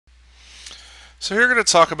So here we're going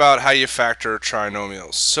to talk about how you factor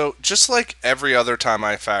trinomials. So just like every other time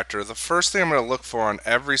I factor, the first thing I'm going to look for on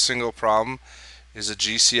every single problem is a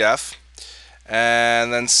GCF.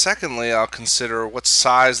 And then secondly, I'll consider what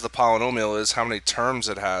size the polynomial is, how many terms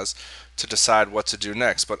it has, to decide what to do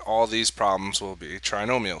next. But all these problems will be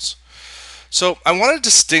trinomials. So I want to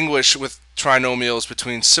distinguish with trinomials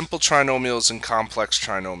between simple trinomials and complex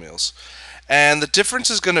trinomials. And the difference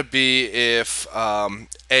is going to be if a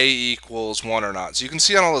equals 1 or not. So you can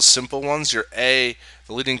see on all the simple ones, your a,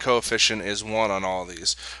 the leading coefficient, is 1 on all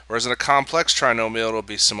these. Whereas in a complex trinomial, it'll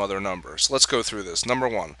be some other number. So let's go through this. Number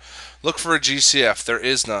 1, look for a GCF. There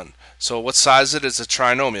is none. So what size it is a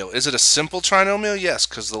trinomial? Is it a simple trinomial? Yes,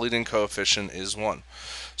 because the leading coefficient is 1.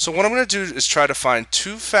 So what I'm going to do is try to find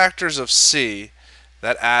two factors of c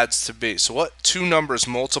that adds to b. So what two numbers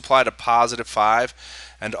multiply to positive 5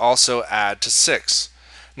 and also add to 6?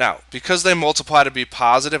 Now, because they multiply to be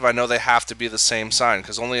positive, I know they have to be the same sign,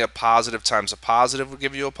 because only a positive times a positive would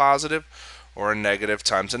give you a positive, or a negative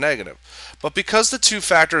times a negative. But because the two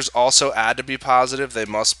factors also add to be positive, they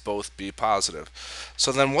must both be positive.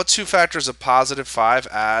 So then what two factors of positive 5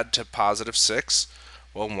 add to positive 6?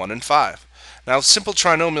 Well, 1 and 5. Now, simple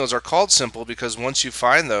trinomials are called simple because once you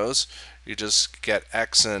find those, you just get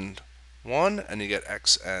x and 1 and you get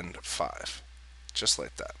x and 5. Just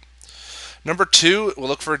like that. Number 2, we'll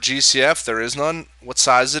look for a GCF. There is none. What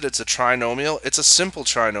size is it? It's a trinomial. It's a simple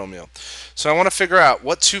trinomial. So I want to figure out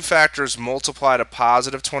what two factors multiply to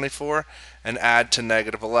positive 24 and add to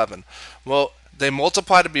negative 11. Well, they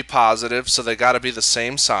multiply to be positive, so they got to be the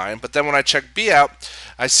same sign. But then when I check b out,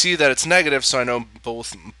 I see that it's negative, so I know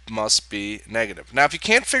both must be negative. Now, if you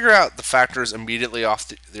can't figure out the factors immediately off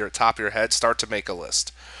the top of your head, start to make a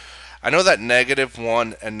list. I know that negative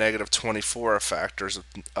 1 and negative 24 are factors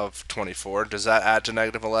of 24. Does that add to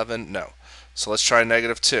negative 11? No. So let's try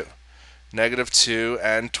negative 2. Negative 2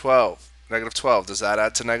 and 12. Negative 12, does that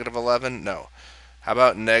add to negative 11? No. How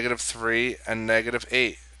about negative 3 and negative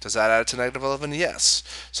 8? Does that add to negative 11? Yes.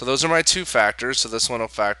 So those are my two factors. So this one will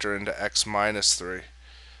factor into x minus 3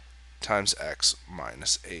 times x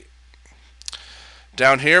minus 8.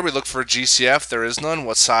 Down here, we look for a GCF. There is none.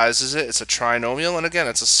 What size is it? It's a trinomial. And again,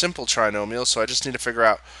 it's a simple trinomial, so I just need to figure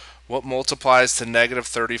out what multiplies to negative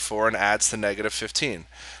 34 and adds to negative 15.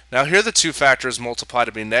 Now here the two factors multiply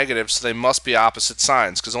to be negative, so they must be opposite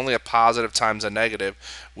signs, because only a positive times a negative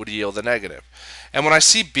would yield a negative. And when I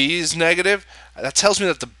see b is negative, that tells me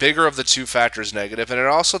that the bigger of the two factors is negative, and it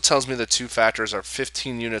also tells me the two factors are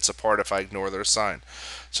 15 units apart if I ignore their sign.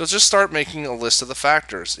 So just start making a list of the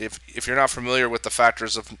factors. If you're not familiar with the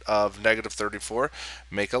factors of negative 34,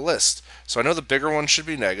 make a list. So I know the bigger one should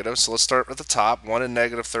be negative, so let's start at the top. 1 and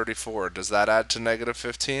negative 34. Does that add to negative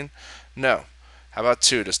 15? No. How about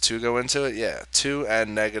 2? Does 2 go into it? Yeah. 2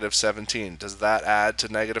 and negative 17. Does that add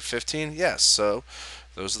to negative 15? Yes. So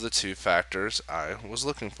those are the two factors I was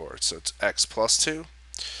looking for. So it's x plus 2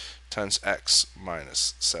 times x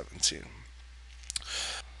minus 17.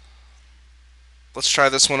 Let's try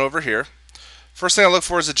this one over here. First thing I look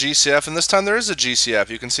for is a GCF, and this time there is a GCF.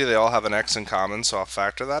 You can see they all have an x in common, so I'll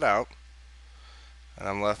factor that out. And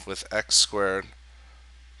I'm left with x squared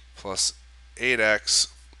plus 8x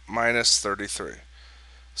minus 33.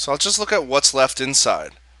 So I'll just look at what's left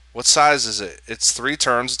inside. What size is it? It's 3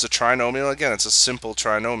 terms. It's a trinomial. Again, it's a simple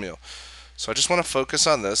trinomial. So I just want to focus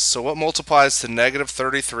on this. So what multiplies to negative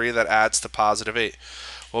 33 that adds to positive 8?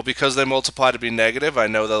 Well, because they multiply to be negative, I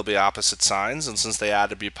know they'll be opposite signs, and since they add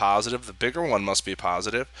to be positive, the bigger one must be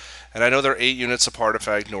positive. And I know they're 8 units apart if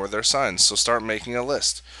I ignore their signs, so start making a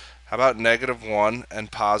list. How about negative 1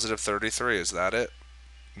 and positive 33? Is that it?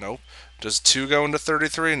 Nope. Does 2 go into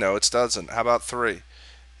 33? No, it doesn't. How about 3?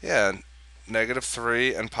 Yeah, negative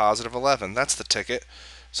 3 and positive 11. That's the ticket.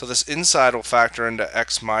 So this inside will factor into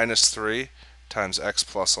x minus 3 times x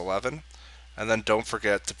plus 11. And then don't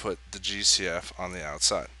forget to put the GCF on the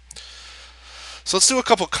outside. So let's do a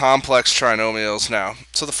couple complex trinomials now.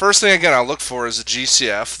 So the first thing, again, I'll look for is a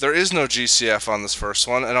GCF. There is no GCF on this first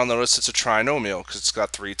one, and I'll notice it's a trinomial because it's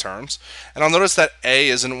got 3 terms. And I'll notice that a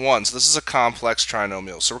isn't 1, so this is a complex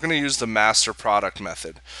trinomial. So we're going to use the master product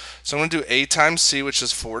method. So I'm going to do a times c, which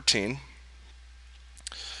is 14.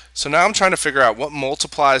 So now I'm trying to figure out what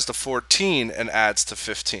multiplies to 14 and adds to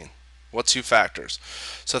 15. What two factors?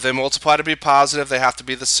 So if they multiply to be positive, they have to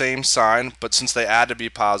be the same sign, but since they add to be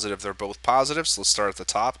positive, they're both positive. So let's start at the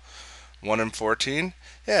top. 1 and 14.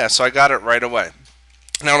 Yeah, so I got it right away.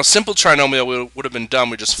 Now, in a simple trinomial, we would have been done.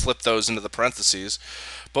 We just flip those into the parentheses.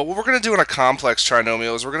 But what we're going to do in a complex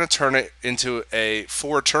trinomial is we're going to turn it into a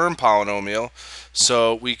 4-term polynomial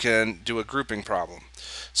so we can do a grouping problem.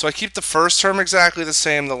 So I keep the first term exactly the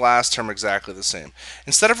same, the last term exactly the same.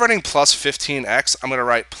 Instead of writing plus 15x, I'm going to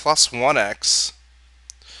write plus 1x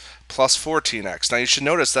plus 14x. Now you should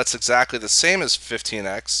notice that's exactly the same as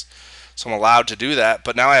 15x, so I'm allowed to do that,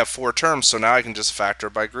 but now I have 4 terms, so now I can just factor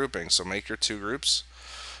by grouping. So make your 2 groups,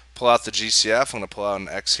 pull out the GCF, I'm going to pull out an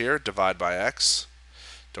x here, divide by x.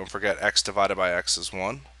 Don't forget x divided by x is 1.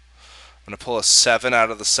 I'm going to pull a 7 out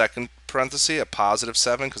of the second parenthesis, a positive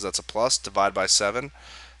 7 because that's a plus, divide by 7.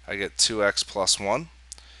 I get 2x plus 1.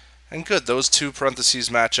 And good, those two parentheses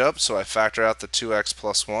match up, so I factor out the 2x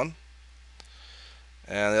plus 1.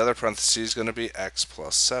 And the other parenthesis is going to be x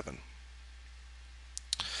plus 7.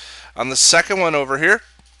 On the second one over here,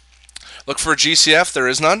 look for a GCF. There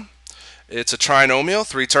is none. It's a trinomial,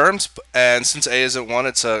 3 terms, and since a isn't 1,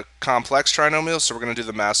 it's a complex trinomial, so we're going to do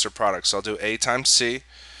the master product. So I'll do a times c,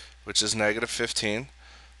 which is negative 15.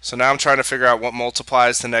 So now I'm trying to figure out what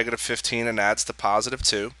multiplies to negative 15 and adds to positive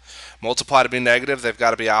 2. Multiply to be negative, they've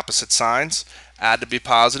got to be opposite signs. Add to be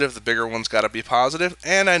positive, the bigger one's got to be positive.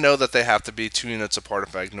 And I know that they have to be 2 units apart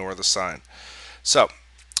if I ignore the sign. So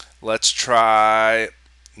let's try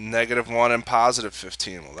negative 1 and positive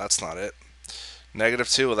 15. Well, that's not it. Negative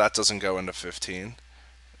 2, well, that doesn't go into 15.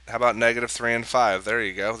 How about negative 3 and 5? There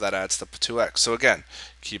you go. That adds to 2x. So again,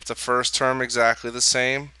 keep the first term exactly the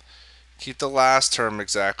same. Keep the last term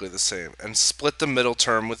exactly the same, and split the middle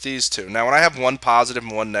term with these two. Now, when I have one positive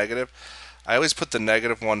and one negative, I always put the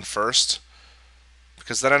negative one first,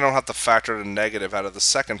 because then I don't have to factor the negative out of the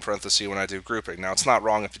second parenthesis when I do grouping. Now, it's not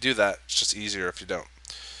wrong if you do that. It's just easier if you don't.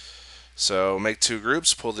 So make 2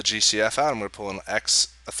 groups, pull the GCF out. I'm going to pull a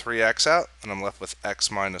 3x out, and I'm left with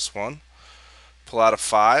x minus 1. Pull out a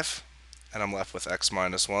 5, and I'm left with x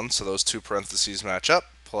minus 1. So those two parentheses match up.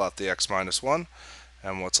 Pull out the x minus 1.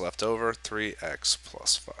 And what's left over? 3x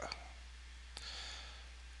plus 5.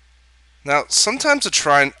 Now, sometimes a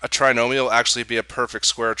trinomial will actually be a perfect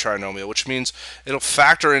square trinomial, which means it'll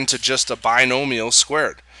factor into just a binomial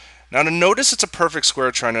squared. Now, to notice it's a perfect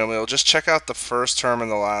square trinomial, just check out the first term and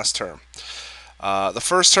the last term. The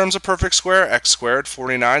first term's a perfect square, x squared.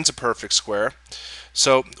 49 is a perfect square.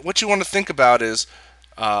 So what you want to think about is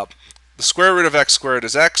the square root of x squared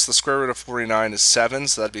is x. The square root of 49 is 7,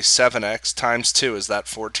 so that'd be 7x times 2. Is that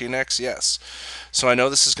 14x? Yes. So I know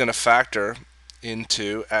this is going to factor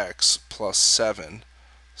into x plus 7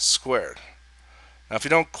 squared. Now, if you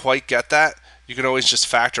don't quite get that, you can always just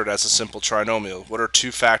factor it as a simple trinomial. What are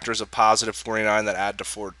 2 factors of positive 49 that add to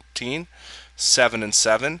 14? 7 and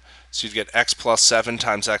 7. So you'd get x plus 7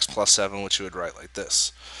 times x plus 7, which you would write like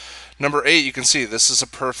this. Number 8, you can see this is a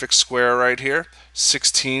perfect square right here.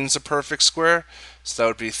 16 is a perfect square, so that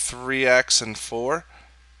would be 3x and 4.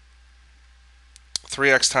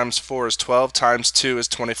 3x times 4 is 12, times 2 is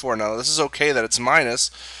 24. Now this is okay that it's minus.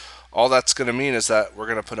 All that's going to mean is that we're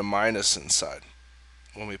going to put a minus inside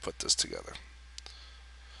when we put this together.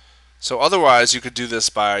 So otherwise, you could do this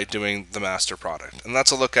by doing the master product. And that's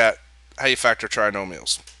a look at how you factor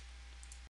trinomials.